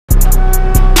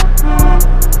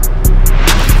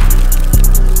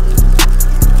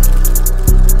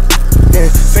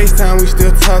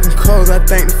talking codes, I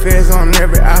think the feds on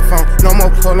every iPhone. No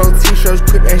more polo t-shirts,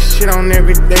 put that shit on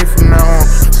every day from now on.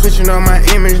 Switching up my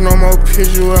image, no more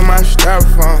picture with my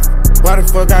styrofoam. Why the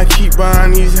fuck I keep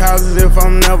buying these houses if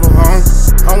I'm never home?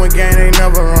 I'm with gang, they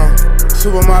never wrong.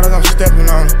 Supermodels, I'm stepping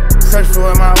on them. Search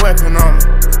for my weapon on me.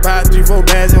 Buy 3-4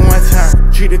 bags in one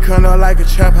time. Treat the condo like a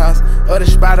trap house. Other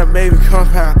spot a baby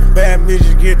compound. Bad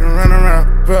bitches get to run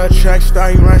around. Bro, track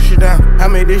star, you run shit down. I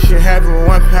made this shit happen with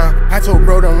 1 pound. I told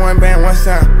bro that one band, one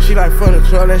sound. She like, for the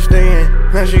club, let's stay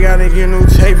in. Now she gotta get new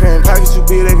tape in. Pockets too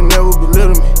big, they can never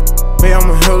belittle me. Babe, I'm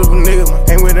a hell of a nigga, man.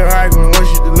 Ain't with her arguing, what's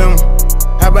your dilemma?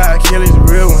 How about Achilles, the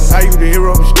real one? How you the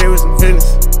hero, but stay with some feelings?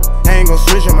 I ain't gon'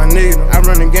 switch on my nigga. I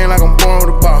run the game like I'm born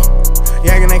with a ball.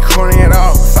 Yankin' ain't corny at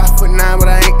all. 5'9", but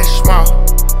I ain't that small.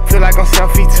 Feel like I'm 7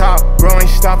 feet tall. Bro ain't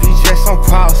stop, he just on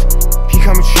pause. He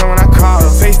coming chill when I call him.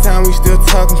 FaceTime, we still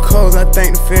talking codes. I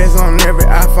think the feds on every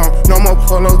iPhone. No more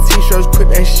polo t-shirts, put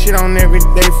that shit on every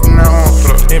day from now on.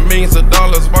 And millions of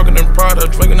dollars, walking in Prada,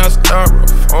 drinking out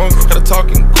styrofoam. Gotta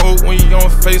talking code when you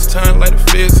on FaceTime like the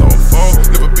feds on phone.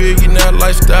 Live a billionaire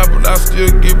lifestyle, but I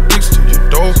still get bricks to your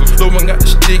door. Lil' one got the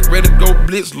stick, ready to go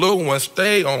blitz. Lil' one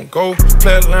stay on go.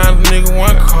 Flatline, nigga,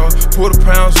 one car. Pull the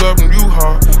pounds up and you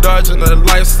hard. Dodging the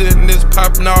light, sitting this,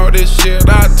 popping all this shit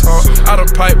I talk. I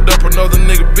done piped up another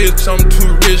nigga, bitch, I'm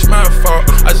too rich, my fault.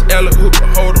 I just alley hoop a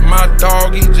hold of my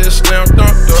dog, he just slam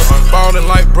dunked up. Ballin'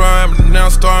 like Brian, but now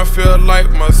starting to feel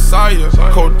like Messiah.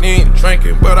 Codeine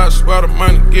drinking, but I swear the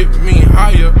money get me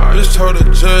higher. Just told the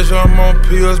judge I'm on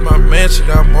pills, my mansion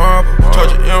got marble.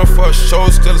 Charge an M for a show,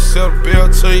 still a sell bill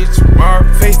till you tomorrow.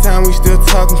 FaceTime, we still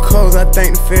talking codes. I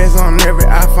think the feds on every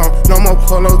iPhone. No more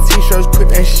polo t-shirts, put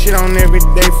that shit on every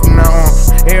day from now on.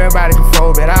 Everybody can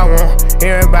fold, but I won't.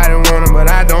 Everybody want them, but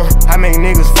I don't. I make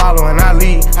niggas follow and I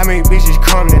lead. I make bitches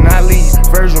come and I leave.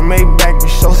 Virgil made back,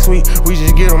 bitch so sweet. We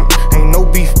just get them, ain't no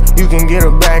beef. You can get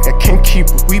her back, I can't keep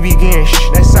her. We be getting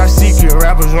shit, that's our secret.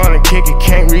 Rappers wanna kick it,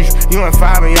 can't reach. You and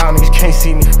 5 of y'all niggas can't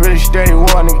see me. Really steady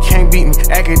war, nigga can't beat me.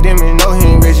 Academic, know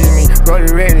he ain't rich as me.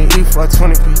 Brody ready to eat for a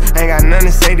 20p. Ain't got nothing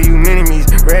to say to you minimies.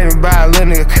 Ready to buy a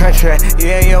little nigga contract.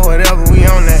 Yeah, yo, whatever, we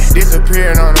on that.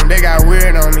 Disappeared on them, they got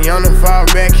weird on me. On the fall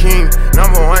back king,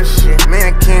 #1 shit.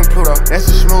 Man, King Pluto, that's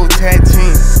a smooth tag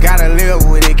team. Gotta live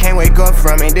with it, can't wake up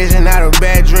from it. This is not a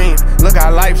bad dream. Look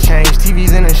how life changed.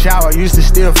 TV's in the shower, used to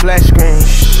steal flash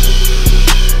screens.